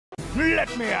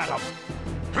Let me at him!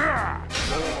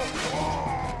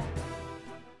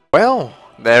 Well,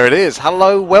 there it is.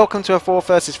 Hello, welcome to a 4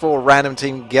 vs 4 random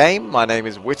team game. My name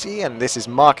is Witty and this is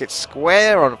Market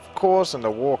Square, and of course on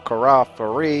the Warcraft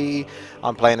 3.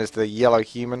 I'm playing as the yellow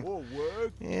human.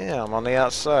 Yeah, I'm on the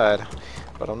outside,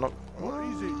 but I'm not...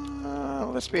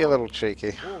 let's be a little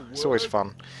cheeky. It's always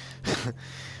fun.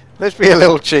 Let's be a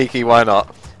little cheeky, why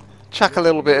not? Chuck a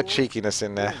little bit of cheekiness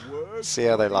in there. See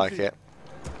how they like it.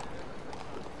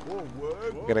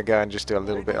 We're going to go and just do a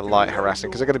little bit of light harassing,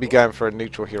 because I'm going to be going for a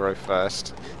neutral hero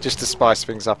first, just to spice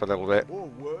things up a little bit.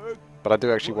 But I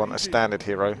do actually want a standard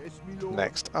hero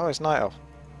next. Oh, it's Night Elf.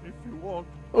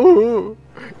 Oh,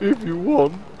 if you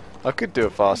want. I could do a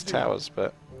fast towers,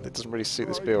 but it doesn't really suit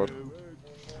this build.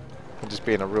 I'm just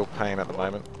being a real pain at the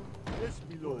moment.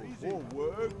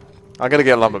 I'm going to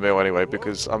get a lumber mill anyway,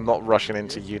 because I'm not rushing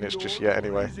into units just yet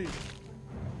anyway.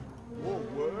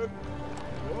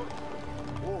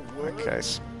 Okay,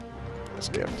 so let's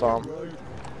get a farm.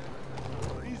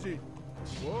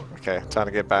 Okay, time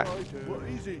to get back.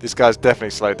 This guy's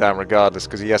definitely slowed down regardless,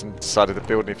 because he hasn't decided to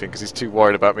build anything, because he's too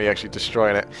worried about me actually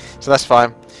destroying it. So that's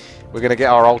fine. We're going to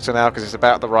get our altar now, because it's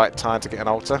about the right time to get an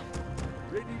altar.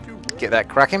 Get that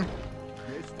cracking.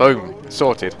 Boom,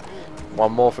 sorted.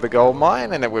 One more for the gold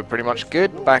mine, and then we're pretty much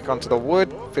good. Back onto the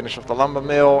wood, finish off the lumber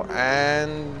mill,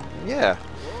 and yeah,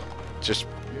 just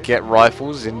get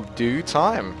rifles in due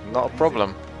time. Not a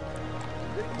problem.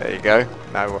 There you go.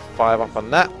 Now we're 5 up on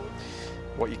that.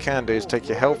 What you can do is take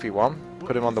your healthy one,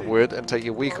 put him on the wood, and take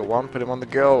your weaker one, put him on the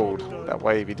gold. That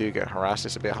way, if you do get harassed,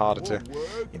 it's a bit harder to,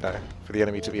 you know, for the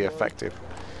enemy to be effective.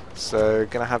 So,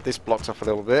 gonna have this blocked off a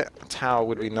little bit. A tower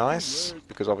would be nice,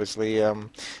 because obviously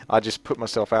I just put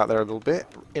myself out there a little bit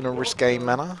in a risque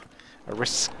manner. So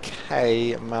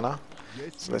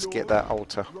let's get that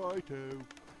altar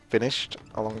finished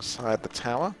alongside the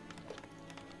tower.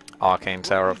 Arcane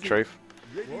Tower of Truth.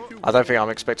 I don't think I'm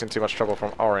expecting too much trouble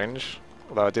from Orange,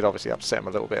 although I did obviously upset him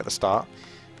a little bit at the start.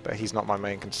 But he's not my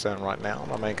main concern right now.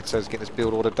 My main concern is getting this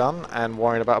build order done and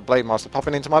worrying about a Blade Master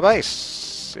popping into my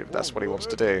base, if that's what he wants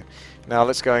to do. Now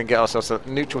let's go and get ourselves a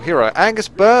neutral hero. Angus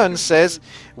Burns says,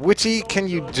 Witty, can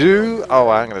you do...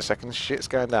 Oh, hang on a second. Shit's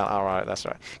going down. Alright, that's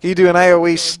right. Can you do an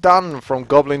AoE stun from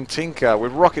Goblin Tinker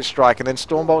with Rocket Strike and then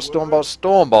Stormbolt, Stormbolt,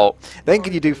 Stormbolt? Then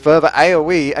can you do further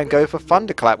AoE and go for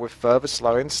Thunderclap with further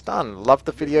slowing stun? Love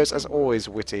the videos as always,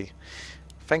 Witty.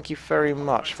 Thank you very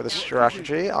much for the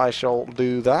strategy. I shall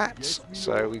do that.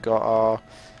 So we got our...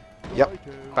 Yep,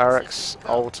 barracks,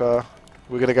 altar.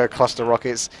 We're going to go cluster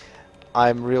rockets.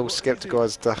 I'm real skeptical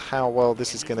as to how well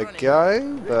this is going to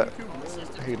go, but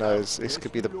who knows? This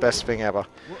could be the best thing ever.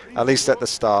 At least at the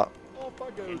start.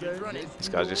 This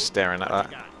guy's just staring at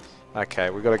that. Okay,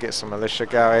 we've got to get some militia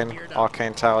going.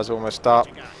 Arcane Tower's almost up.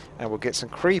 And we'll get some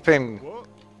creeping.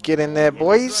 Get in there,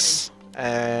 boys.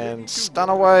 And stun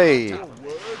away.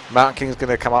 Mountain King's going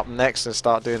to come up next and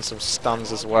start doing some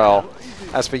stuns as well.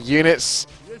 As for units,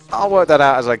 I'll work that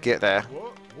out as I get there.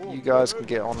 You guys can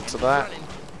get on to that.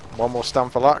 One more stun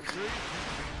for luck.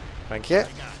 Thank you.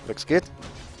 Looks good.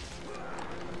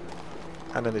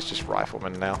 And then it's just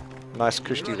riflemen now. Nice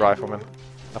cushy riflemen.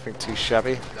 Nothing too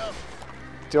shabby.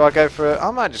 Do I go for...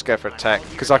 I might just go for attack,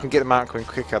 because I can get the Mountain Queen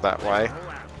quicker that way.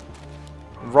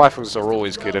 Rifles are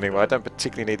always good anyway. I don't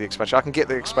particularly need the expansion. I can get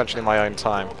the expansion in my own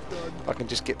time. If I can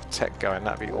just get the tech going,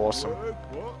 that'd be awesome.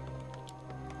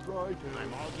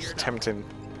 It's tempting.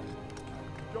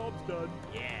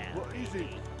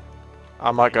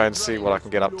 I might go and see what I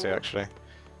can get up to, actually.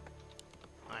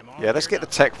 Yeah, let's get the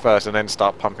tech first and then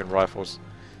start pumping rifles.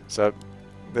 So,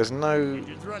 there's no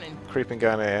creeping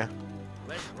going here.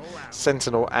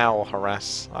 Sentinel Owl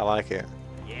harass. I like it.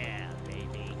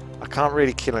 I can't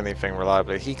really kill anything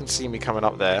reliably. He can see me coming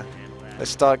up there.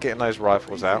 Let's start getting those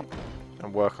rifles out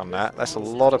and work on that. That's a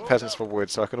lot of peasants for wood,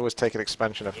 so I can always take an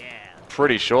expansion of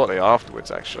pretty shortly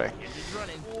afterwards, actually.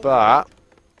 But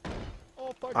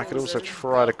I could also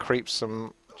try to creep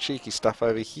some cheeky stuff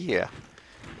over here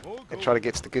and try to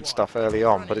get to the good stuff early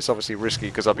on, but it's obviously risky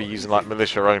because I'll be using like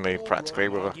militia only practically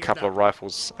with a couple of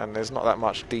rifles, and there's not that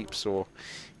much deeps or,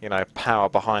 you know, power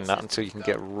behind that until you can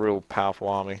get a real powerful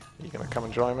army. Are you going to come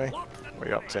and join me? What are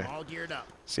you up to?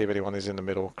 See if anyone is in the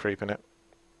middle creeping it.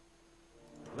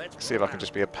 See if I can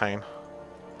just be a pain.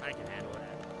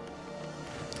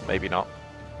 Maybe not.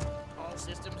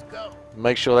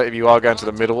 Make sure that if you are going to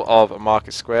the middle of a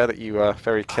market square that you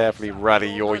very carefully rally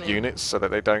your units so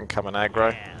that they don't come and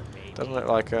aggro. Doesn't look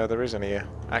like there is any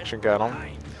action going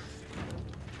on.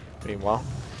 Meanwhile,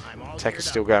 tech is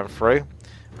still going through.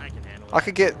 I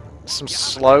could get some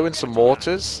slow and some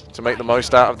mortars to make the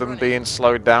most out of them being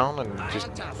slowed down and just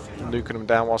nuking them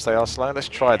down whilst they are slow. Let's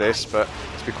try this, but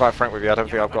to be quite frank with you, I don't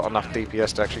think I've got enough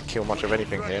DPS to actually kill much of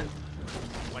anything here.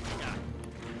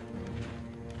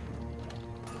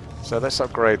 So let's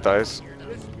upgrade those.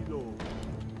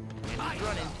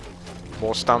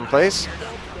 More stun, please.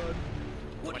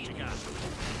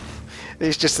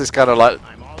 It's just this kind of like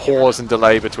pause and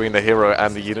delay between the hero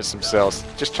and the units themselves.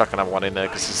 Just chuck another one in there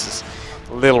because this is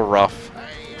a little rough.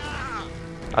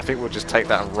 I think we'll just take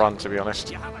that and run, to be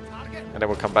honest. And then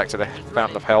we'll come back to the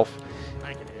Fountain of Health.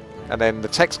 And then the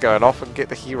tech's going off and get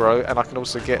the hero, and I can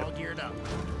also get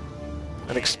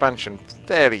an expansion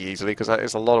fairly easily because that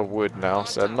is a lot of wood now,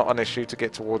 so not an issue to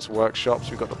get towards workshops.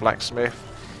 We've got the blacksmith.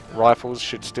 Rifles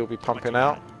should still be pumping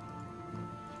out,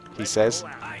 he says.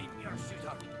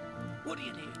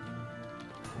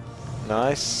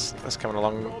 Nice, that's coming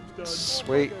along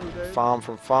sweet. Farm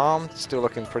from farm, still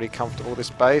looking pretty comfortable this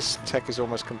base. Tech is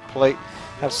almost complete.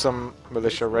 Have some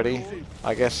militia ready,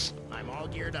 I guess.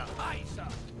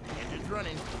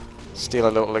 Steal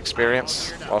a little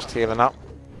experience whilst healing up.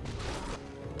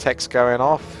 Tech's going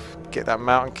off. Get that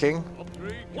Mountain King.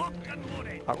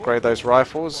 Upgrade those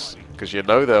rifles, because you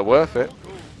know they're worth it.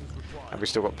 And we've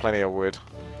still got plenty of wood.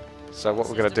 So what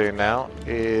we're going to do now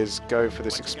is go for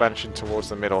this expansion towards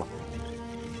the middle.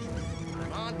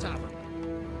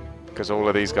 Because all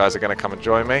of these guys are going to come and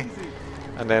join me.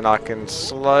 And then I can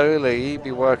slowly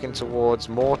be working towards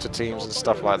mortar teams and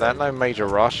stuff like that. No major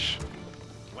rush.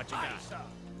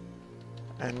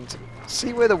 And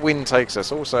see where the wind takes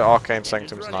us. Also, Arcane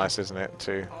Sanctum's nice, isn't it,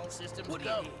 too? This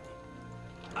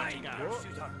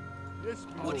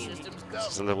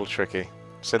is a little tricky.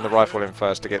 Send the rifle in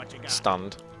first to get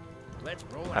stunned.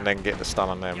 And then get the stun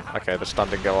on them. Okay, the stun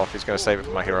didn't go off. He's going to save it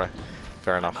for my hero.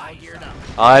 Fair enough.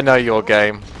 I know your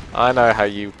game. I know how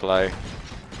you play.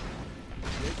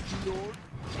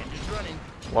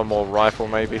 One more rifle,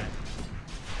 maybe.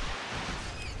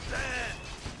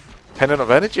 Pendant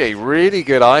of Energy. Really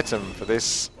good item for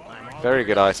this. Very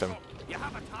good item.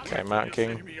 Okay, Mountain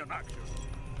King.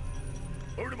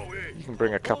 You can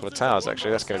bring a couple of towers,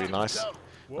 actually. That's going to be nice.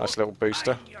 Nice little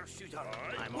booster.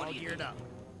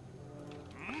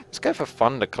 Let's go for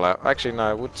Thunderclap. Actually,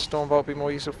 no. Would Stormbolt be more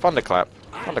useful? Thunderclap.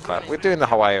 Thunderclap. We're doing the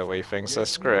whole AoE thing, so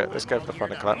screw it. Let's go for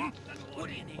Thunderclap.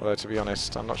 Although, to be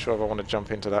honest, I'm not sure if I want to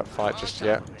jump into that fight just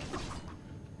yet.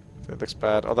 It looks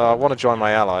bad. Although, I want to join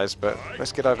my allies, but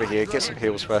let's get over here, get some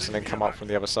heals first, and then come up from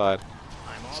the other side.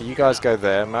 So you guys go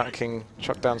there. Mountain King,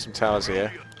 chuck down some towers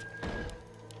here.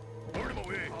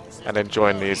 And then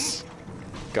join these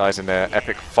guys in their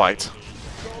epic fight.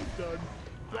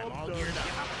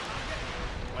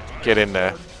 Get in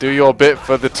there. Do your bit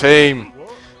for the team.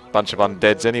 Bunch of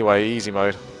undeads anyway. Easy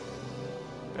mode.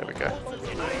 There we go.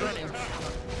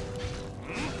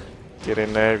 Get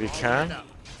in there if you can.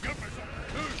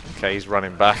 Okay, he's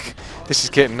running back. This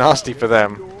is getting nasty for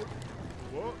them.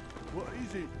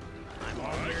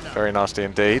 Very nasty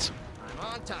indeed.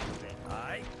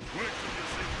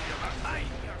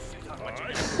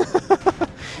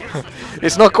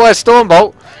 It's not quite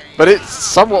Stormbolt, but it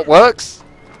somewhat works.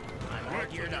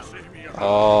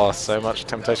 Oh, so much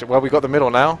temptation. Well, we got the middle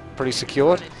now, pretty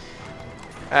secured.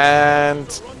 And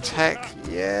tech,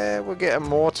 yeah, we'll get a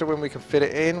mortar when we can fit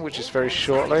it in, which is very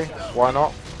shortly. Why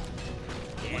not?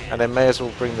 And then may as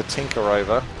well bring the Tinker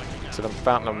over to the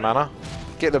Fountain of Mana.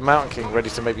 Get the Mountain King ready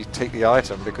to maybe take the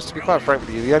item, because to be quite frank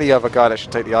with you, the only other guy that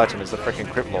should take the item is the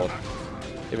freaking Crypt Lord.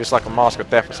 If it's like a Mask of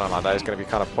Death or something like that, it's going to be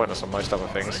kind of pointless on most other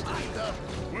things.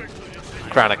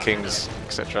 Crown of Kings,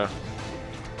 etc.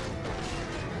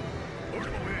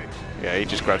 Yeah, he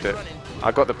just grabbed it.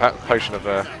 I got the potion of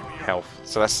health,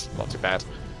 so that's not too bad.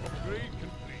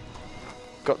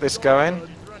 Got this going.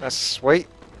 That's sweet.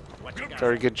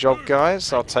 Very good job,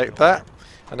 guys. I'll take that.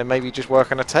 And then maybe just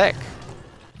work on a tech.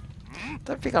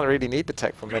 Don't think I really need the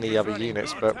tech from many other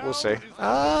units, but we'll see.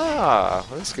 Ah,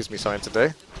 well, this gives me something to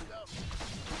do.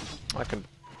 I can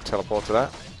teleport to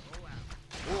that.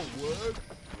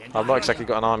 I've not exactly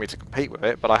got an army to compete with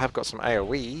it, but I have got some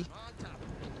AoE.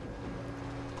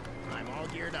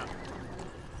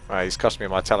 Right, he's cost me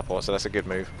my teleport, so that's a good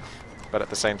move. But at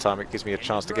the same time, it gives me a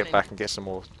chance to get back and get some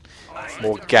more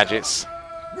gadgets.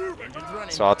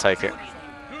 So I'll take it.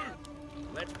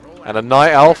 And a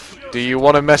Night Elf. Do you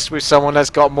want to mess with someone that's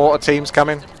got mortar teams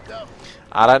coming?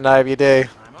 I don't know if you do.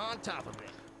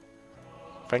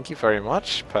 Thank you very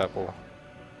much, Purple.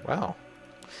 Wow.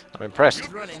 I'm impressed.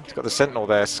 He's got the Sentinel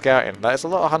there scouting. That is a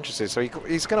lot of Huntresses, so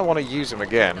he's going to want to use them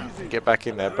again and get back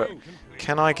in there. But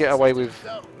can I get away with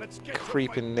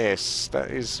creeping this?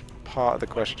 That is part of the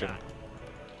question.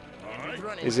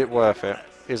 Is it worth it?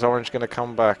 is Orange going to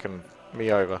come back and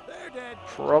me over?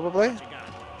 Probably.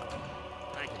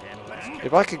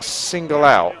 If I could single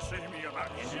out,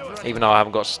 even though I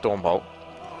haven't got Stormbolt,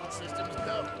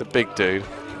 the big dude,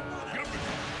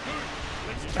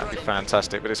 that'd be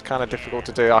fantastic, but it's kind of difficult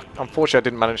to do. Unfortunately, I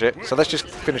didn't manage it, so let's just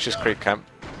finish this creep camp,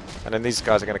 and then these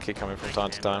guys are going to keep coming from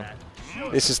time to time.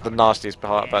 This is the nastiest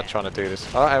part about trying to do this.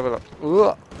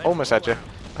 Oh, almost had you.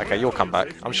 Okay, you'll come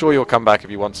back. I'm sure you'll come back if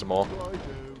you want some more.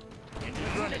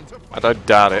 I don't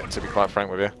doubt it, to be quite frank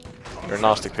with you. You're a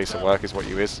nasty piece of work, is what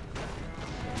you is.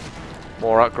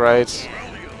 More upgrades.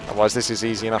 Otherwise, this is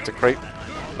easy enough to creep.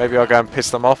 Maybe I'll go and piss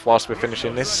them off whilst we're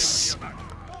finishing this.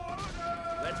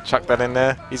 Chuck that in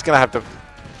there. He's going to have the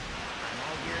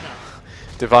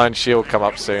Divine Shield come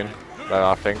up soon, though,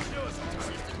 I think.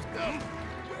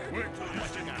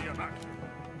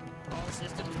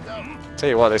 Tell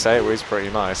you what, this AoE is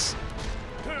pretty nice.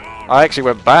 I actually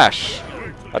went Bash.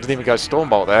 I didn't even go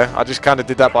Stormbolt there. I just kind of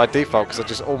did that by default because I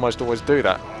just almost always do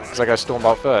that. Because I go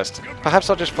Stormbolt first. Perhaps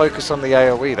I'll just focus on the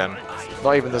AoE then.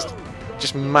 Not even this,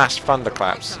 just mass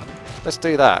thunderclaps. Let's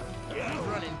do that.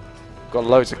 Got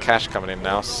loads of cash coming in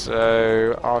now,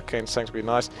 so Arcane Sanctuary will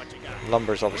be nice.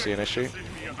 Lumber is obviously an issue.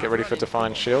 Get ready for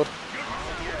Divine Shield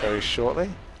very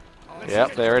shortly.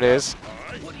 Yep, there it is.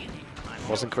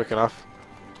 Wasn't quick enough.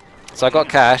 So I got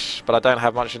cash, but I don't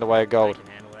have much in the way of gold.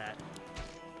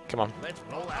 Come on.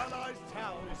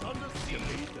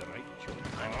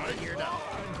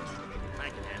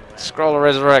 Scroll of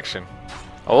Resurrection.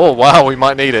 Oh wow, we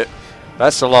might need it.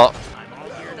 That's a lot.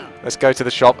 Let's go to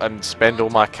the shop and spend all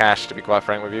my cash, to be quite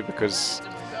frank with you, because,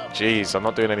 geez, I'm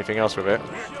not doing anything else with it.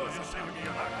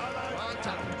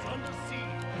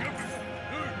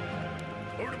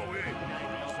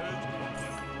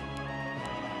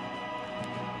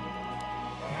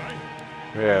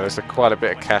 Yeah, there's quite a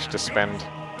bit of cash to spend.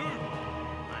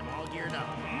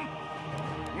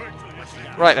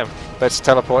 Right then, let's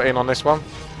teleport in on this one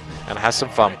and have some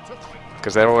fun,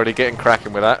 because they're already getting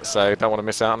cracking with that, so don't want to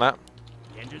miss out on that.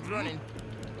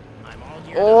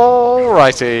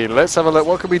 Alrighty, let's have a look.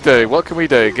 What can we do? What can we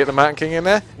do? Get the Mountain King in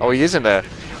there? Oh, he is in there.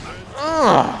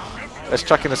 Let's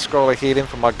chuck in a scroll of healing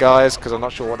for my guys, because I'm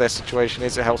not sure what their situation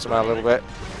is. It helps them out a little bit.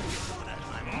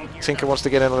 Tinker wants to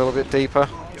get in a little bit deeper.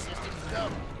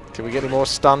 Can we get any more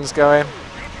stuns going?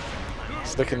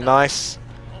 It's looking nice.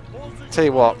 Tell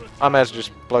you what, I may as well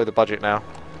just blow the budget now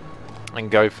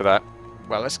and go for that.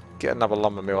 Well, let's get another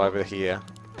lumber mill over here,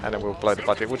 and then we'll blow the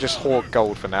budget. We'll just hoard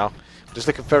gold for now. Just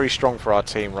looking very strong for our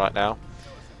team right now.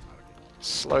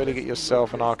 Slowly get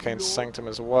yourself an Arcane Sanctum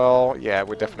as well. Yeah,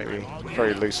 we're definitely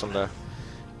very loose on the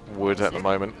wood at the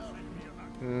moment.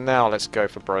 Now let's go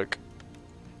for broke.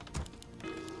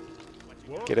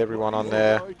 Get everyone on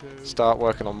there. Start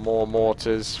working on more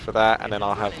mortars for that, and then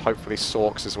I'll have hopefully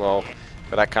Sorks as well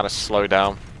for that kind of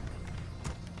slowdown.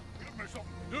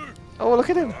 Oh, look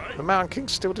at him! The Mountain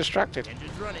King's still distracted.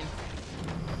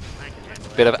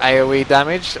 Bit of AoE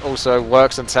damage, also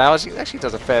works and towers. He actually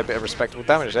does a fair bit of respectable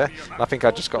damage there. And I think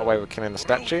I just got away with killing the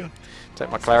statue. Take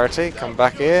my clarity, come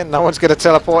back in. No one's going to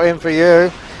teleport in for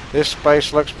you. This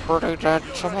space looks pretty dead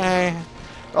to me.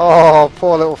 Oh,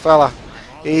 poor little fella.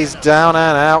 He's down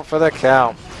and out for the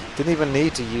count. Didn't even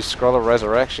need to use Scroll of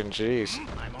Resurrection, jeez.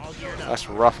 That's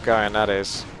rough going, that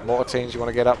is. Mortar teams, you want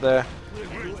to get up there?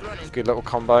 Good little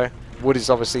combo. Wood is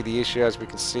obviously the issue, as we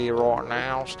can see right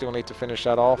now. Still need to finish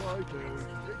that off.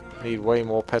 Need way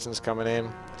more peasants coming in.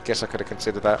 Guess I could have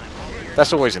considered that.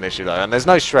 That's always an issue though, and there's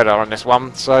no shredder on this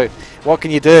one, so what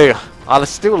can you do? I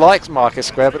still like Market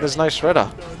Square, but there's no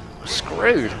shredder. I'm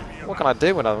screwed. What can I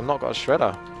do when I've not got a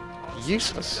shredder?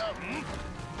 Useless.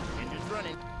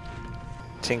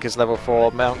 Tinker's level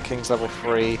 4, Mountain King's level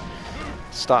 3.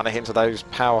 Starting to hit into those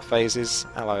power phases.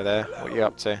 Hello there, what are you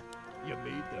up to?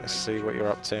 Let's see what you're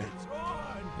up to.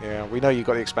 Yeah, we know you've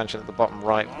got the expansion at the bottom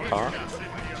right part.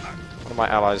 One of my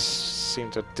allies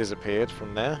seem to have disappeared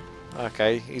from there.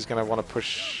 Okay, he's going to want to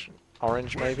push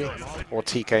orange maybe, or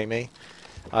TK me.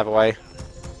 Either way,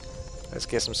 let's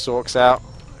get some Sorks out.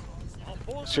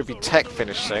 Should be tech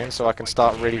finished soon, so I can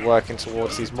start really working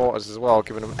towards these mortars as well,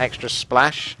 giving them extra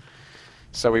splash.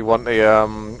 So we want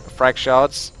the frag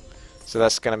shards. So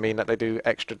that's going to mean that they do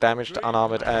extra damage to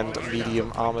unarmored and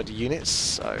medium armored units.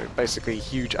 So basically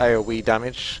huge AoE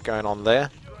damage going on there.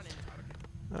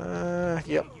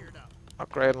 Yep.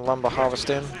 Upgrade and lumber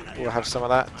harvesting. We'll have some of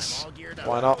that.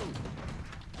 Why not?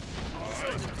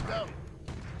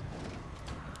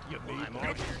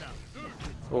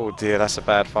 Oh dear, that's a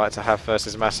bad fight to have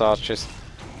versus mass archers.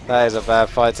 That is a bad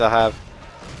fight to have.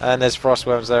 And there's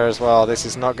frostworms there as well. This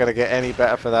is not going to get any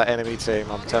better for that enemy team.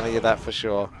 I'm telling you that for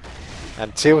sure.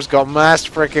 And Teal's got mass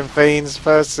freaking fiends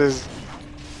versus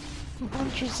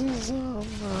Huntresses. Oh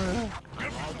no.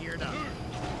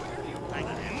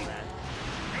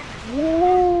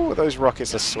 Woo, those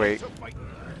rockets are sweet.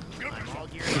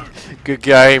 Good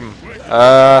game.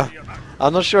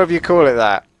 I'm not sure if you call it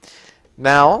that.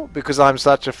 Now, because I'm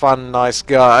such a fun, nice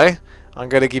guy, I'm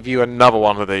going to give you another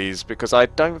one of these because I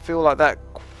don't feel like that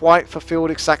quite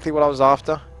fulfilled exactly what I was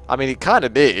after. I mean, it kind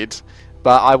of did,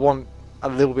 but I want a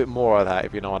little bit more of that,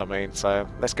 if you know what I mean. So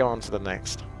let's go on to the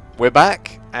next. We're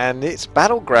back, and it's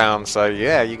Battleground, so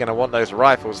yeah, you're going to want those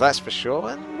rifles, that's for sure.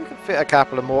 And we can fit a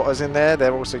couple of mortars in there.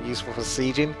 They're also useful for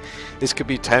sieging. This could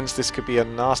be tense, this could be a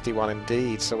nasty one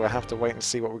indeed, so we'll have to wait and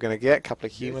see what we're going to get. A couple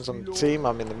of humans on the team.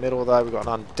 I'm in the middle though. We've got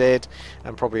an undead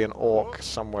and probably an orc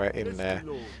somewhere in there.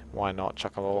 Why not?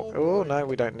 Chuck an orc. Oh no,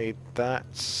 we don't need that.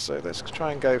 So let's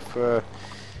try and go for...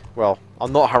 Well,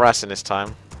 I'm not harassing this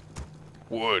time.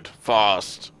 Wood,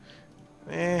 fast.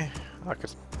 I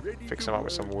could fix him up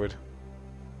with some wood.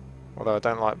 Although I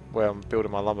don't like where I'm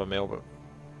building my lumber mill, but...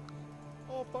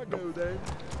 Nope.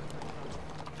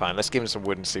 Fine, let's give him some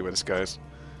wood and see where this goes.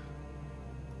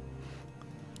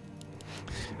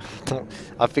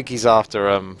 I think he's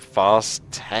after fast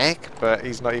tech, but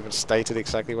he's not even stated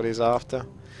exactly what he's after.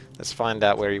 Let's find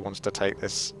out where he wants to take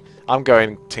this. I'm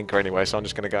going Tinker anyway, so I'm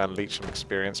just going to go and leech some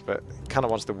experience, but he kind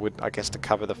of wants the wood, I guess, to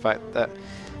cover the fact that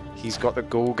he's got the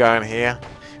ghoul going here,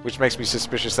 which makes me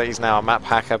suspicious that he's now a map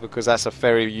hacker, because that's a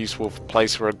very useful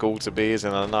place for a ghoul to be, is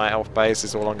in a night elf base,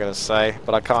 is all I'm going to say.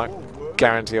 But I can't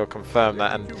guarantee or confirm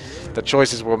that, and the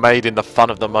choices were made in the fun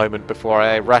of the moment before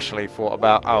I rationally thought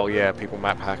about, oh yeah, people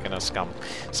map hacking are scum.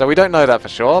 So we don't know that for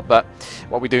sure, but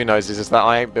what we do know is that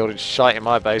I ain't building shite in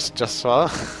my base just far.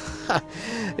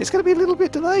 It's going to be a little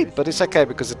bit delayed, but it's okay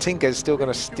because the Tinker is still going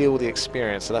to steal the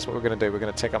experience, so that's what we're going to do. We're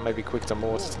going to take up maybe quick to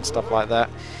mortars and stuff like that,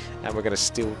 and we're going to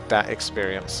steal that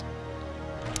experience.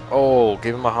 Oh,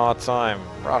 give him a hard time.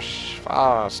 Rush,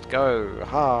 fast, go,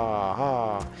 ha,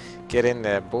 ha. Get in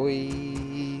there,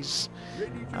 boys.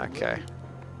 Okay.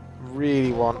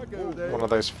 Really want one of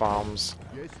those farms.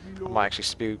 I might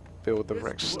actually build the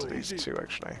rest of these two,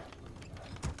 actually.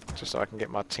 Just so I can get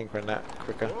my Tinker in that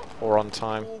quicker, or on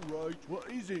time.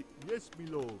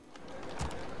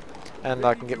 And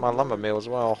I can get my lumber mill as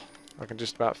well. I can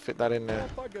just about fit that in there.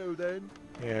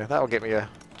 Yeah, that'll get me a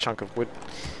chunk of wood.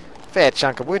 Fair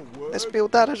chunk of wood. Let's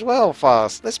build that as well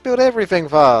fast. Let's build everything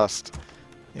fast.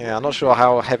 Yeah, I'm not sure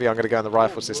how heavy I'm going to go on the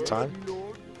rifles this time.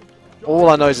 All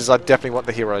I know is I definitely want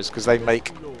the heroes, because they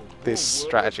make this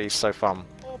strategy so fun.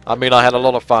 I mean, I had a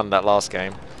lot of fun that last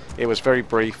game. It was very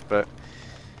brief, but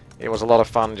it was a lot of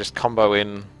fun just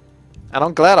comboing. And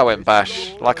I'm glad I went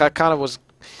Bash. Like, I kind of was...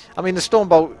 I mean, the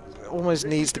Stormbolt almost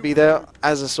needs to be there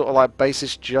as a sort of like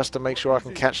basis just to make sure I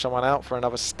can catch someone out for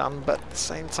another stun, but at the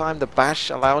same time the Bash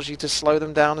allows you to slow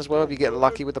them down as well if you get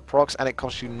lucky with the procs, and it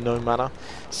costs you no mana.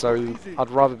 So I'd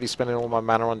rather be spending all my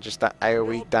mana on just that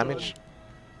AoE damage.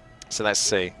 So let's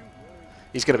see.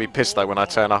 He's going to be pissed though when I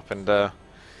turn up and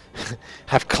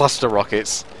have cluster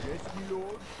rockets.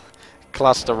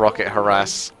 Cluster rocket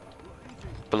harass.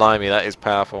 Blimey, that is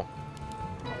powerful.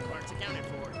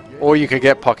 Or you could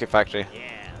get Pocket Factory.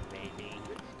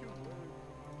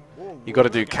 You got to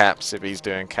do caps if he's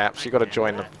doing caps. You got to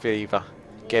join the fever.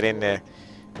 Get in there.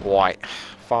 White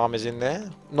farm is in there.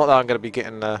 Not that I'm going to be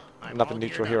getting another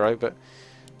neutral hero, but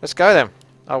let's go then.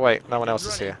 Oh wait, no one else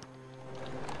is here.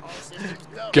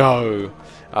 Go.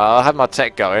 I'll have my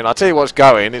tech going. I'll tell you what's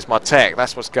going. It's my tech.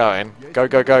 That's what's going. Go,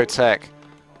 go, go, tech.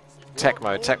 Tech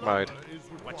mode, tech mode.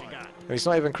 He's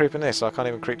not even creeping this, so I can't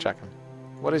even creep check him.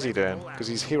 What is he doing? Because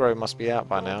his hero must be out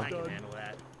by now.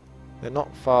 They're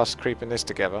not fast creeping this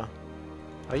together.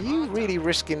 Are you really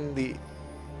risking the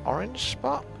orange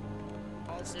spot?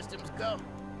 All systems go.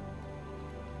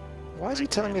 Why is he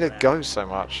telling me to go so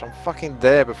much? I'm fucking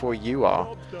there before you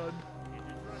are.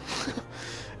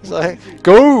 It's like,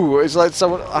 go! It's like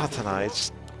someone... I don't know,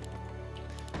 it's just...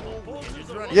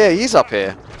 Yeah, he's up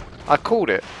here. I called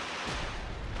it.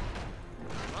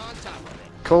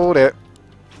 Called it.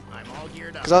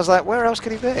 Because I was like, where else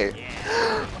could he be?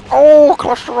 Oh,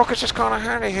 cluster rockets is kind of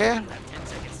handy here.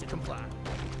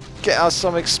 Get us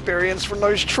some experience from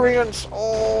those treants.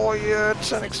 Oh yeah,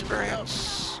 10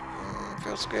 experience.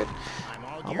 Feels good.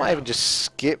 I might even just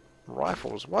skip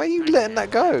rifles. Why are you letting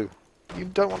that go? You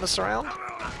don't want to surround?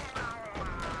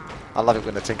 I love it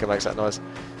when the Tinker makes that noise.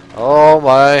 Oh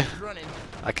my.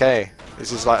 Okay,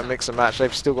 this is like a mix and match.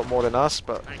 They've still got more than us,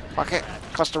 but fuck it.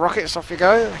 Cluster rockets, off you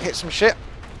go. Hit some shit.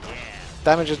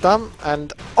 Damage is done,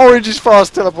 and orange is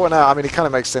fast teleporting out. I mean, it kind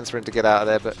of makes sense for him to get out of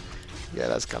there, but yeah,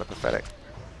 that's kind of pathetic.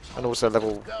 And also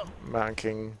level Mountain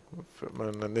King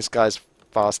Footman, and this guy's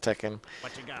fast teching.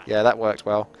 What you got? Yeah, that worked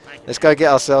well. Let's go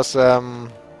get ourselves... well,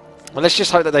 let's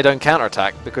just hope that they don't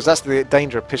counterattack, because that's the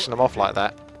danger of pissing them off like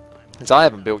that. Because I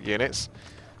haven't built units,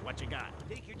 What you got?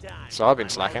 Take your time. so I've been I'm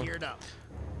all slacking. geared up.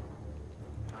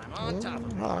 I'm on top of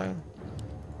it. Hello.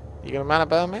 You gonna mana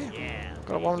burn me? Yeah.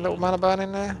 Got one little mana burn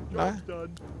in there? No?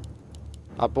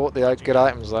 I bought the good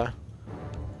items though.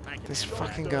 I can This handle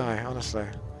fucking that. guy, honestly.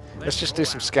 Let's just do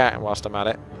some scouting whilst I'm at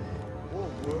it.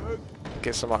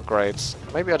 Get some upgrades.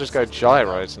 Maybe I'll just go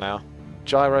gyros now.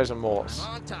 Gyros and morts.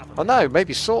 I'm on top of Oh it. no,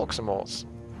 maybe sorks and morts.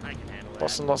 I can handle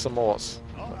Lots that. and lots of morts.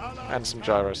 And some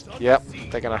gyros. Yep,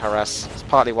 they're going to harass. It's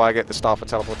partly why I get the staff for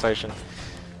teleportation.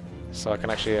 So I can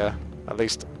actually at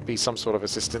least be some sort of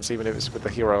assistance, even if it's with the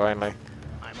hero only.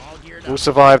 I'm all geared We'll up.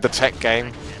 survive the tech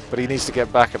game, but he needs to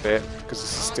get back a bit, because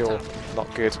this is still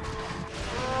not good.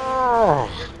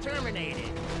 Terminated.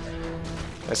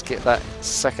 Let's get that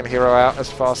second hero out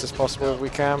as fast as possible if we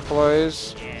can,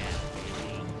 please. Yeah.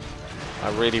 I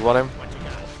really want him. What you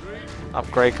got?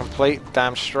 Upgrade complete,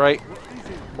 damn straight.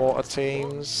 Mortar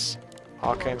teams,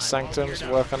 Arcane Sanctums,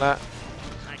 work on that.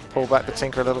 Pull back the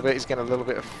Tinker a little bit, he's getting a little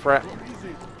bit of threat.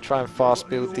 Try and fast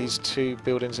build these two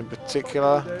buildings in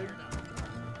particular.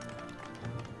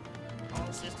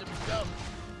 All systems go.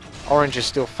 Orange is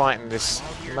still fighting this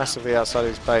massively outside of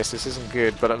his base. This isn't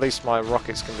good, but at least my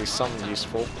rockets can be some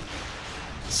useful.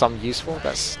 Some useful?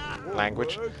 That's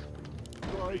language.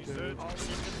 All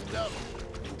systems go.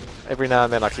 Every now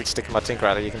and then I keep sticking my Tinker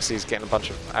out there. You can see he's getting a bunch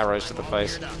of arrows to the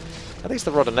face. At least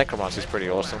the Rod of Necromancy is pretty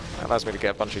awesome. It allows me to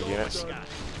get a bunch of units.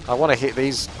 I want to hit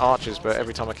these archers, but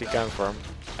every time I keep going for them...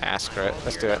 Ah, screw it.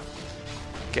 Let's do it.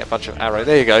 Get a bunch of arrows.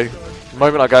 There you go. The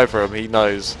moment I go for him, he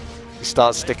knows. He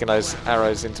starts sticking those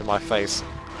arrows into my face.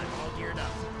 I'm all geared up.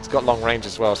 He's got long range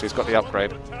as well, so he's got the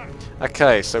upgrade.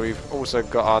 Okay, so we've also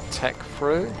got our tech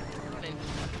through. Running.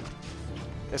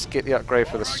 Let's get the upgrade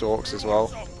for the Sorks as well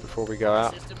before we go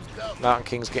out. Systems go. Mountain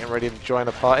King's getting ready to join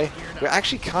the party. We're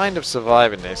actually kind of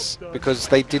surviving this because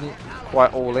they didn't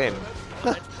quite all in.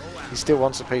 He still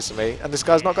wants a piece of me, and this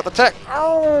guy's not got the tech.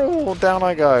 Oh, down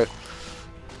I go.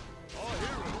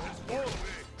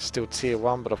 Still tier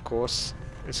 1, but of course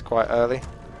it's quite early.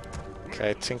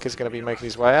 Okay, Tinker's going to be making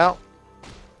his way out.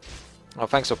 Oh,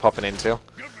 thanks for popping in, Till.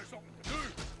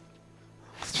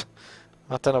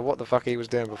 I don't know what the fuck he was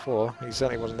doing before. He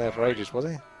certainly wasn't there for ages, was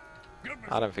he?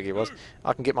 I don't think he was.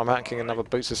 I can get my Mountain King another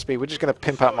boost of speed. We're just going to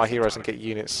pimp out my heroes and get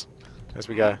units as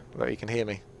we go. Look, he can hear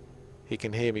me. He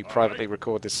can hear me privately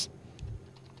record this.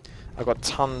 I've got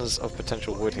tons of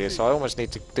potential wood here, so I almost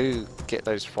need to get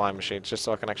those flying machines just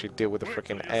so I can actually deal with the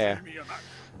freaking air.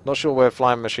 Not sure where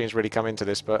flying machines really come into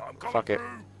this, but fuck it.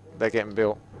 They're getting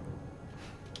built.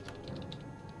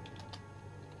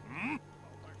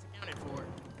 Accounted for.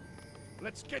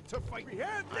 Let's get to fight.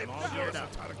 I'm all geared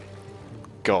up.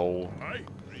 Goal.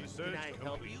 Can I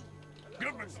help you?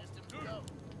 Systems go.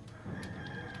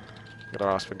 Gotta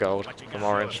ask for gold from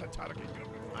Orange.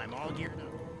 I'm all geared up.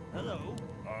 Hello.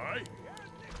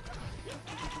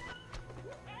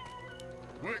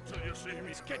 Wait till you see me.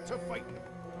 Let's get to fight.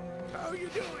 How you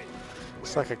doing?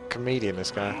 It's like a comedian, this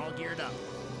I'm guy. all geared up.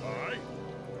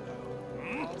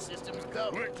 All systems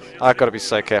go. I've got to be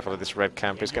so careful of this red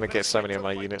camp. He's going to get so many of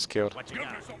my units killed. What you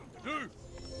got?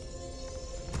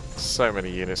 So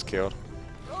many units killed.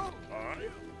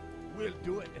 We'll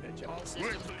do it in a job. All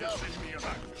systems go.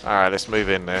 Alright, let's move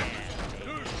in there.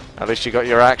 At least you got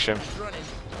your action. Running.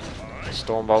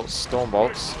 Storm bolts, storm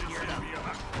bolts. Geared up.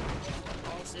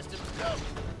 All systems go.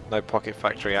 No pocket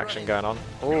factory action going on.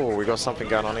 Oh, we got something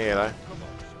going on here though.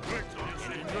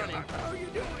 Engines running. How you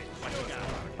doing? What you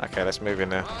got? Okay, let's move in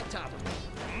there. On top of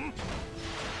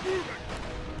it.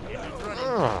 Engines running.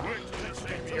 Oh,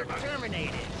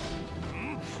 Terminated.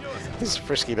 this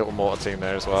frisky little mortar team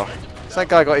there as well. Has that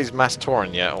guy got his mass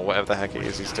Tauren yet, or whatever the heck it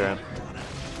is he's doing?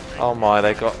 Oh my,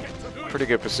 they got pretty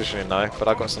good positioning though, but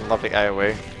I've got some lovely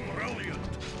AoE.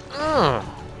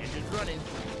 Engines running.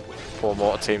 Poor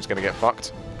mortar team's gonna get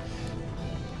fucked.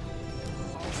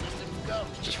 All systems go.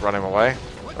 Just run him away.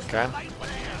 Okay.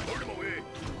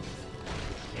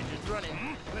 Engines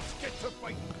running. Let's get to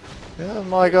fight. Oh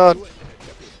my god.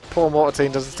 Poor mortar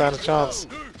team doesn't stand a chance.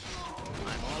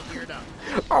 I'm all geared up.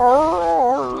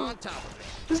 Oh, On top of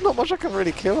it. there's not much I can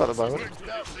really kill at the moment. Systems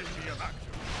go.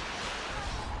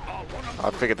 I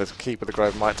figured the Keep of the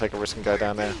Grove might take a risk and go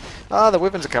down there. Ah, the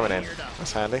Wyverns are coming in.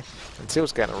 That's handy. And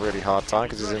Teal's getting a really hard time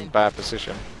because he's in bad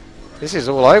position. This is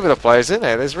all over the place, isn't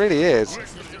it? This really is.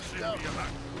 Systems go.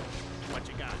 What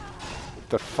you got?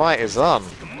 The fight is on.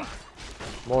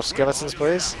 More skeletons,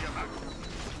 please.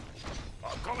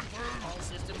 All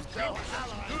systems go.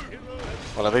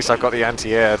 Well, at least I've got the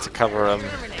anti-air to cover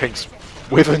Pink's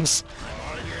Wyverns.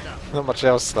 Not much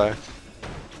else though.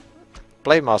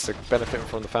 Blade Master benefiting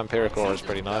from the Vampiric Aura is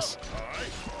pretty nice.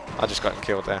 I just got him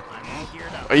killed there.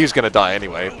 He was going to die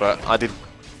anyway, but I did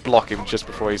block him just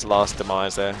before his last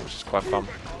demise there, which is quite fun.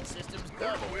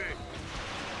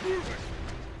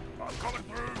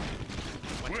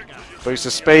 Boost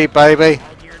of speed, baby!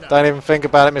 Don't even think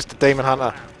about it, Mr. Demon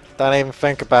Hunter. Don't even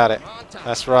think about it.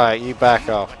 That's right, you back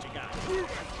off.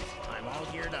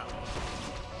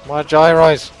 My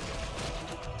gyros!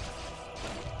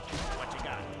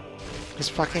 This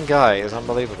fucking guy is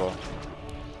unbelievable.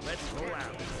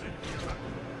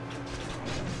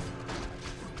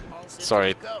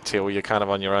 Sorry, Teal, you're kind of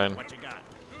on your own.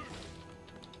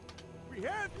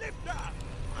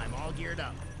 I'm all geared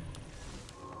up.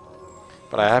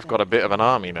 But I have got a bit of an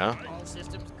army now. All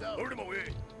systems go.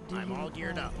 I'm all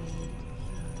geared up.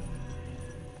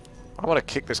 I want to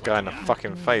kick this guy in the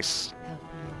fucking face.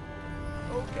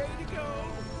 Okay to go.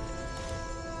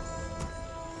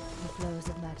 The flows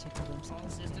of magic All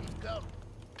systems go.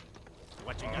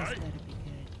 What you got?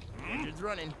 Engine's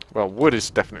running. Well, wood is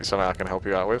definitely something I can help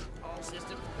you out with. All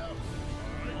systems go.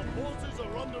 Our forces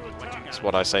are under attack. That's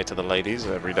what I say to the ladies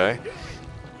every day.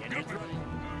 Engine's running.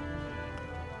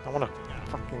 I want to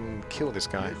fucking kill this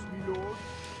guy.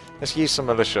 Let's use some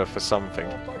militia for something,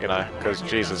 you know, because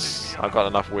Jesus, I've got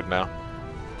enough wood now.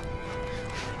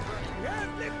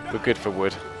 We're good for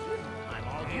wood. I'm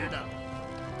all geared up.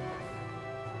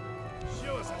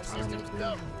 Show us all systems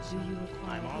go.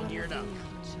 I'm all geared up.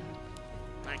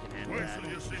 I can handle that.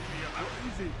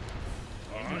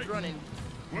 Engine's running.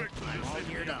 I'm all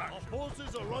geared up. Our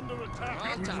forces are under attack.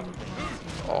 On top of it.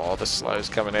 Oh, the slow's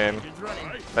coming in. Engine's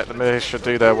running. Let the militia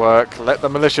do their work. Let the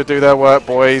militia do their work,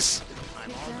 boys.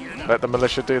 I'm all geared up. Let the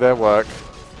militia do their work.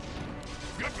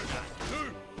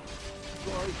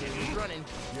 Engine's running.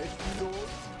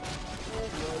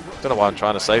 Don't know why I'm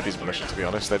trying to save these militia, to be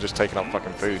honest. They're just taking up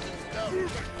fucking food.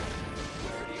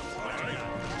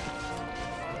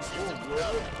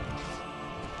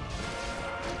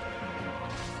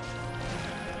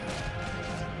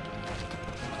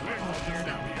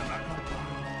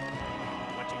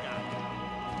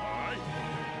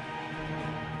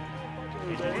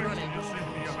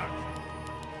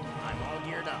 I'm all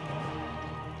geared up.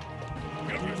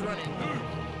 Engine's running.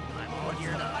 I'm all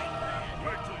geared up.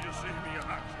 Wait till you see me in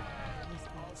action.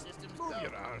 All systems go. Move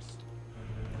your ass.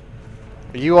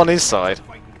 Are you on his side?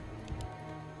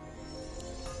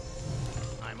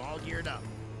 I'm all geared up.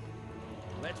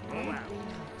 Let's roll out.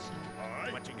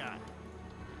 What you got?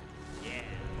 Yeah.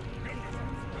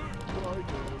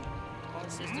 All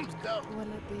systems go.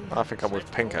 I think I'm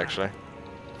with pink, actually.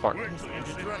 Fuck.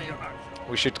 Engine's running.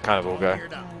 We should kind of all go.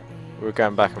 Geared up. We were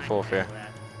going back and forth here.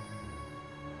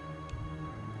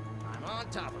 I'm on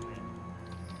top of it.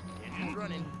 Engine's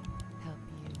running.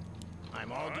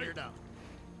 I'm all geared up.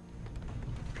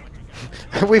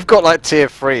 We've got like tier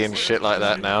 3 and shit like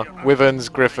that now. Wyverns,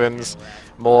 Griffins,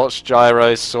 Morts,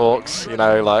 Gyros, Sorks, you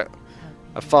know, like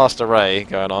a fast array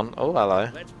going on. Oh, hello.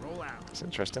 Let's roll out. That's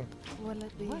interesting. Will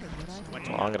it be? Well,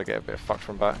 I'm gonna get a bit fucked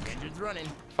from back. Engine's running.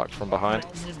 Fucked from behind.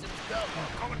 All systems go.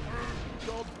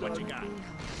 What you got?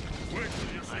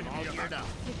 I'm all geared up.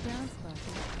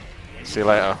 See you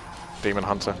later, Demon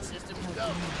Hunter. All systems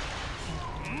go.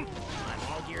 I'm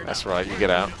all geared That's up. right, you get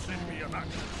out.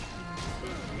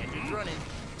 Engine's running.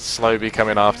 Slowby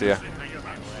coming after you.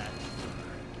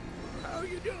 How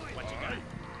you doing? What you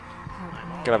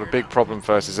got? Gonna have a big problem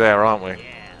versus air, aren't we? Yeah,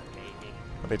 baby.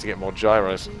 I need to get more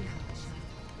gyros.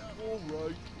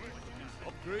 Alright.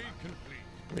 Upgrade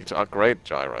complete. Need to upgrade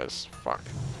gyros. Fuck.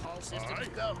 All systems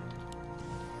go.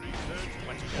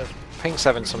 What you got? Pink's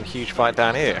having some huge fight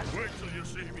down here. Wait till you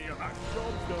see me in action.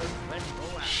 Let's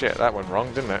roll out. Shit, that went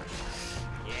wrong, didn't it?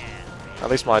 Yeah, baby. At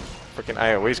least my freaking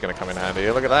AoE's gonna come in handy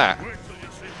here. Look at that. Wait till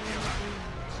you see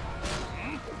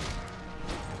me in action.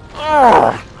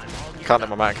 Oh! Can't let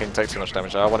my Mad King take too much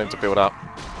damage though. I want him to build up.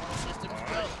 All systems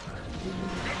go.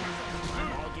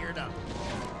 I'm all geared up.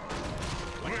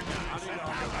 What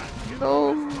you got?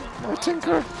 No, my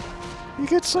Tinker. You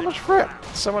get so much for it.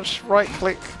 So much right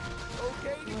click.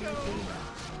 Okay to go.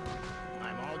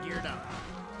 I'm all geared up.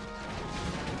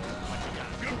 What you got?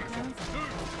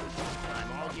 I'm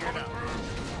all geared up.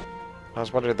 I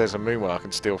was wondering if there's a moon where I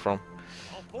can steal from.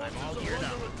 I'm all geared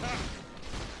up.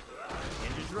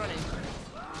 Engine's running.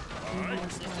 All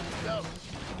systems go.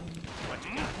 What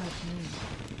you got?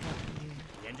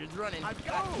 Engine's running.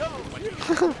 What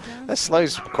you got? That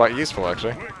slow's quite useful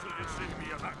actually. Wait till you see me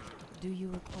in action. Do you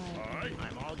require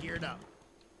I'm all geared up.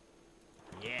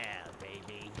 Yeah,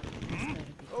 baby.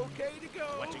 okay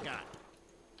What you got?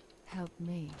 help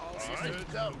me? All systems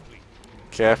go.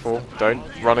 Careful, don't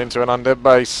run into an undead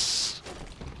base.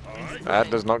 That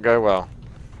does not go well.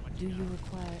 Do you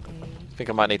require aid? I think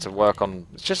I might need to work on...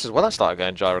 It's just as well I started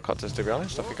going gyrocopters, to be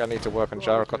honest. I think I need to work on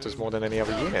gyrocopters more than any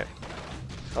other unit.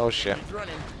 Oh shit.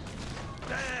 Running.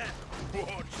 Watch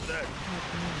that.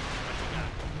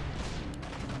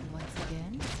 Once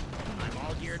again? I'm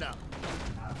all geared up.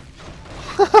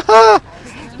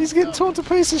 He's getting torn to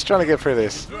pieces trying to get through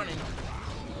this. Running.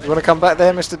 You want to come back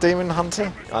there, Mr. Demon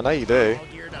Hunter? I know you do. All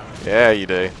geared up. Yeah, you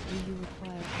do. Do you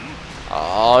require aid?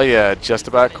 Oh yeah, just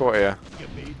about caught you. You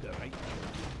made the right.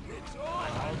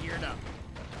 I'm all geared up.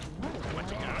 What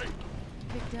you got?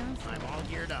 Pick down some. I'm all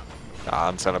geared up. Ah,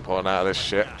 I'm teleporting out of this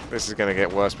shit. This is gonna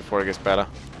get worse before it gets better.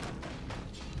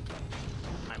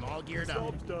 I'm all geared up.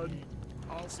 Job's done.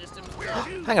 All systems go.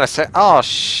 Hang on a sec. Oh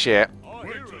shit.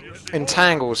 Wait till you see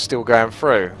Entangle's still going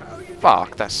through.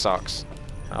 Fuck, that sucks.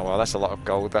 Oh well, that's a lot of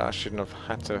gold that I shouldn't have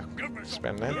had to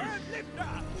spend then.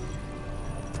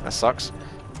 That sucks.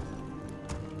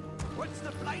 What's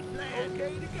the flight plan?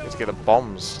 Okay to go. Let's get the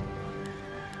bombs.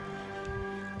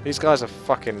 These guys are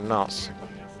fucking nuts.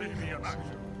 See me in action.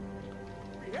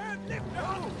 We had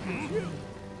liftoff.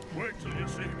 Wait till you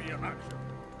see me in action.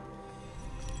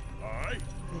 Aye.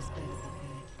 This better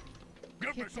be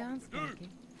Give me good. Kick down, something to do. Sparky.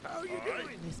 How you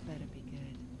doing? This better be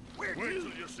good. Wait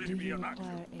till you see Do me you in action.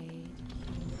 require aid?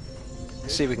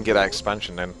 See if we can get that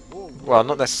expansion then. Well,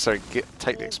 not necessarily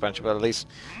take the expansion, but at least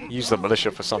use the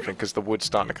militia for something, because the wood's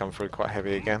starting to come through quite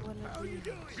heavy again. Will it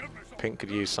be? Pink could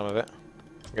use some of it.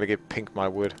 I'm gonna give Pink my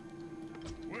wood.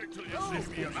 Wait till you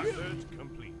see me in action.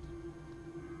 Complete.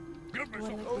 Give me Will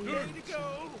some. it Okay be? to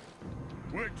go.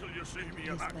 Wait till you see me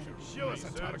in This action. better be Sure,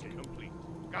 search complete.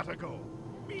 Gotta go.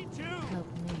 Me too. Help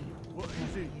me. What is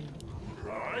Help it?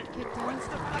 you. Aye. Kick down,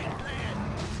 Sparky.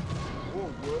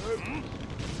 Forward.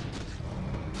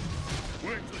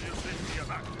 Wait till you see me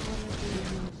in action. Will it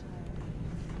be you?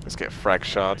 Let's get frag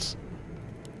shards.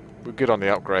 We're good on the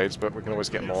upgrades, but we can always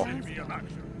get more. See me in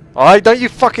action. Alright, don't you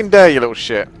fucking dare, you little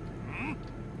shit.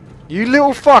 You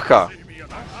little fucker. See me in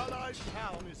action. Allied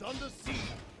town is under siege.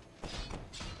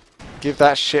 Give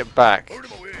that shit back. Hold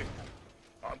him away.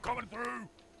 I'm coming through.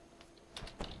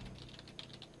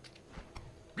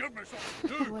 Give me something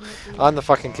to do. Will it be? I'm the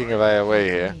fucking king of AoE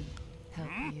here. Me. Help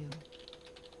you.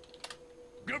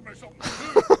 Give me something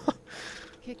to do.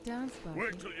 Kick down, Sparky.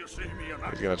 Wait till you see me in He's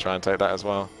action. gonna try and take that as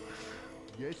well.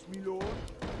 Yes, me lord.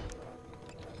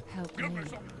 Help Give me. me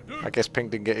something to do. I guess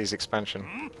Pink didn't get his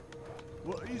expansion.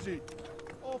 What is it?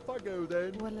 Off I go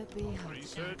then. Will it be hot?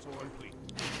 Research complete.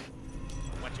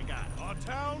 What you got? Our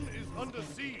town is under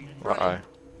siege. Right-oh.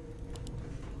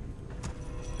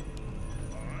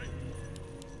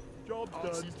 Job's All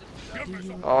done. systems go. Give me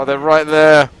something. Oh, they're right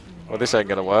there. Well, this ain't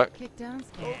gonna work. Kick down,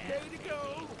 Sparky. Okay to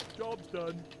go. Job's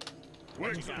done.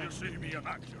 Wait till you see me in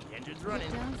action. Engines Kick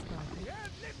running. down, Sparky. Yeah,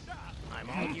 lift up. I'm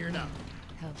all geared up.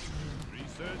 Help you.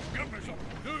 Research. Give me something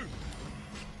to do.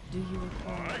 Do you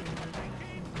require aid?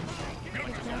 Give me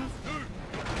Kick something down, to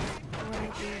do. Will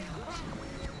it be hot?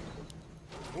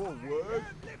 Forward.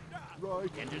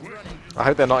 Right. Engines running. I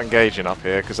hope they're not engaging up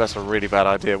here, because that's a really bad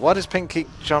idea. Why does Pink keep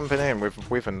jumping in with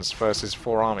Wyverns versus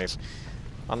 4 armies?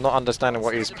 I'm not understanding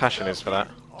what his passion is for that.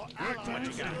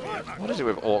 What is it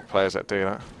with Orc players that do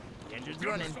that? Engines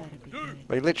running. Better be good.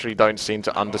 They literally don't seem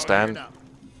to understand, Geared up.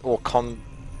 or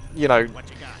you know, What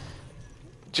you got?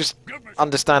 just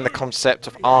understand the concept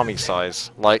of army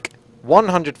size. Like,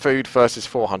 100 food versus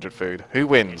 400 food. Who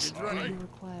wins? Engines Do running. you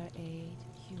require aid,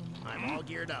 human? I'm all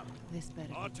geared up. This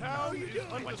better Our be town is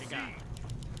under What you got?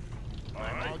 siege.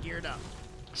 I'm all geared up.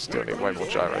 Still need way more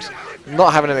gyros.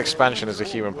 Not having an expansion as a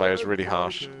human player is really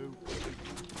harsh.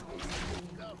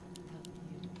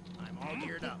 I'm all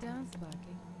geared up. Kick down, Sparky.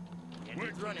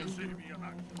 Engines running. See me in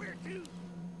action. Where to?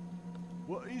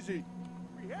 What is it?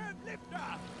 We have lift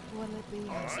off. Will it be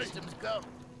All hot? systems go.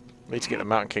 Need to get the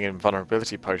Mountain King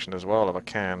invulnerability potion as well if I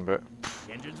can, but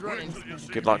Engines running.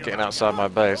 good luck getting outside my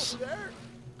base.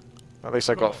 At least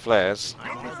I got flares,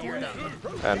 I'm all geared up.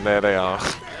 and there they are.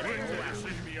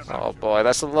 Oh boy,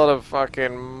 that's a lot of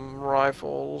fucking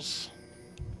rifles.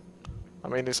 I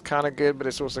mean, it's kind of good, but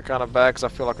it's also kind of bad because I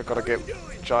feel like I've got to get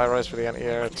gyros for the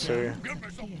anti-air too.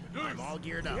 I'm all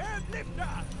geared up. Lift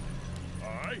off.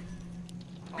 Aye.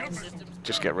 All systems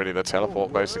Just get rid of the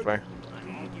teleport, basically.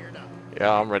 I'm all geared up.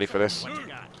 Yeah, I'm ready for this. What you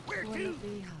got? Will it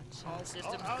be hot? All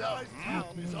systems go. Allied town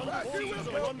is under siege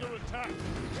or under attack.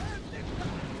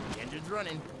 Engines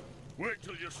running. Wait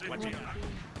till you see What me. you got?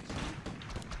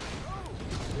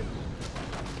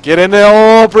 Get in there!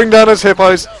 Oh, bring down those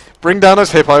hippos! Bring down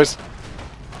those hippos!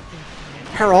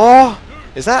 Hurrah!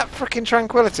 Is that freaking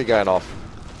Tranquility going off?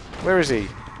 Where is he?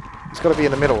 He's got to be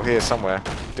in the middle here somewhere,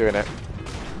 doing it.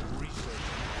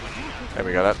 There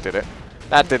we go, that did it.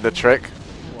 That did the trick.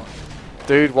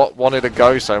 Dude, what wanted to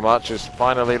go so much has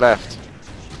finally left.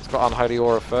 He's got Unholy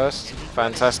Aura first.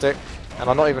 Fantastic. And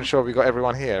I'm not even sure we got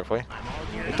everyone here, have we?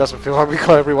 It doesn't feel like we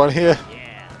got everyone here.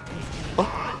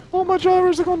 Oh, my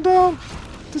gyros have gone down.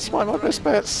 Despite my best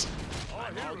bets.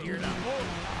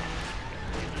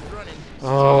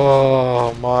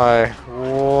 Oh my.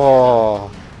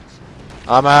 Whoa.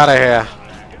 I'm out of here.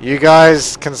 You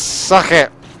guys can suck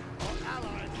it.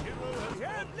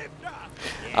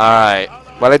 Alright.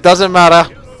 Well, it doesn't matter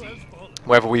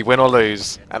whether we win or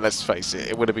lose. And let's face it,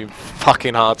 it would have been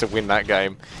fucking hard to win that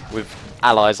game with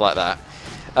allies like that.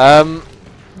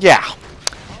 Yeah.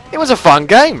 It was a fun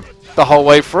game the whole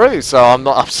way through, so I'm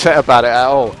not upset about it at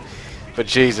all. But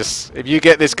Jesus, if you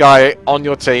get this guy on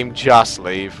your team, just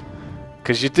leave.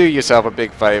 Because you do yourself a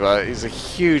big favour. It's a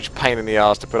huge pain in the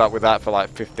ass to put up with that for like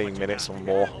 15 minutes or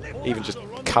more. Even just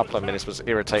a couple of minutes was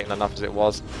irritating enough as it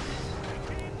was.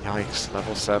 Yikes,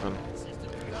 level 7.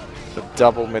 The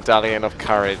double medallion of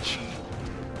courage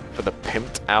for the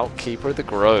pimped out keeper of the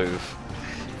grove.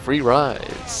 Free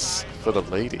rides for the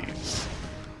ladies.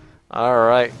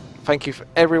 Alright, thank you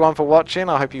everyone for watching.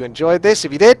 I hope you enjoyed this.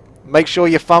 If you did, make sure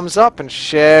you thumbs up and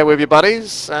share with your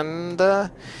buddies. And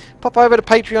pop over to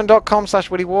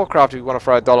patreon.com/WTiiWarcraft if you want to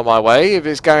throw $1 my way. If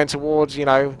it's going towards, you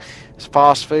know,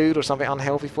 fast food or something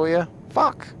unhealthy for you,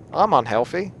 fuck, I'm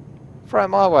unhealthy. Throw it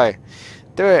my way.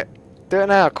 Do it. Do it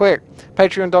now, quick.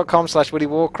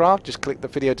 Patreon.com/WTiiWarcraft. Just click the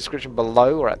video description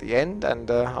below or at the end,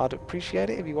 and I'd appreciate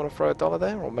it if you want to throw $1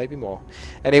 there, or maybe more.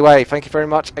 Anyway, thank you very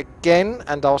much again,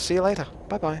 and I'll see you later.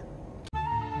 Bye-bye.